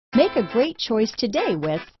Make a great choice today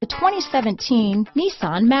with the 2017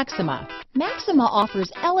 Nissan Maxima. Maxima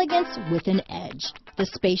offers elegance with an edge. The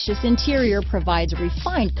spacious interior provides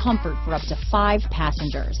refined comfort for up to 5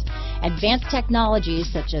 passengers. Advanced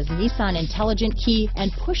technologies such as Nissan Intelligent Key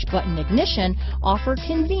and push-button ignition offer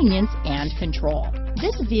convenience and control.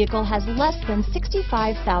 This vehicle has less than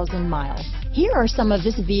 65,000 miles. Here are some of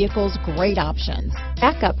this vehicle's great options: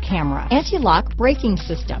 backup camera, anti-lock braking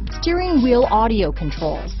system, steering wheel audio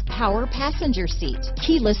controls, power passenger seat,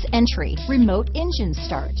 keyless entry, remote engine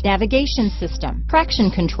start, navigation system,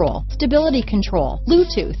 traction control, stability control,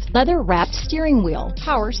 Bluetooth, leather-wrapped steering wheel,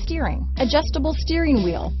 power steering, adjustable steering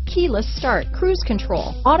wheel, keyless start, cruise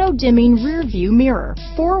control, auto-dimming rear view mirror,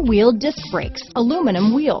 4-wheel disc brakes,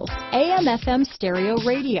 aluminum wheels, AM/FM stereo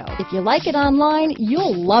radio. If you like it online,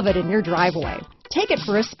 you'll love it in your driveway. Take it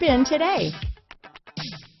for a spin today.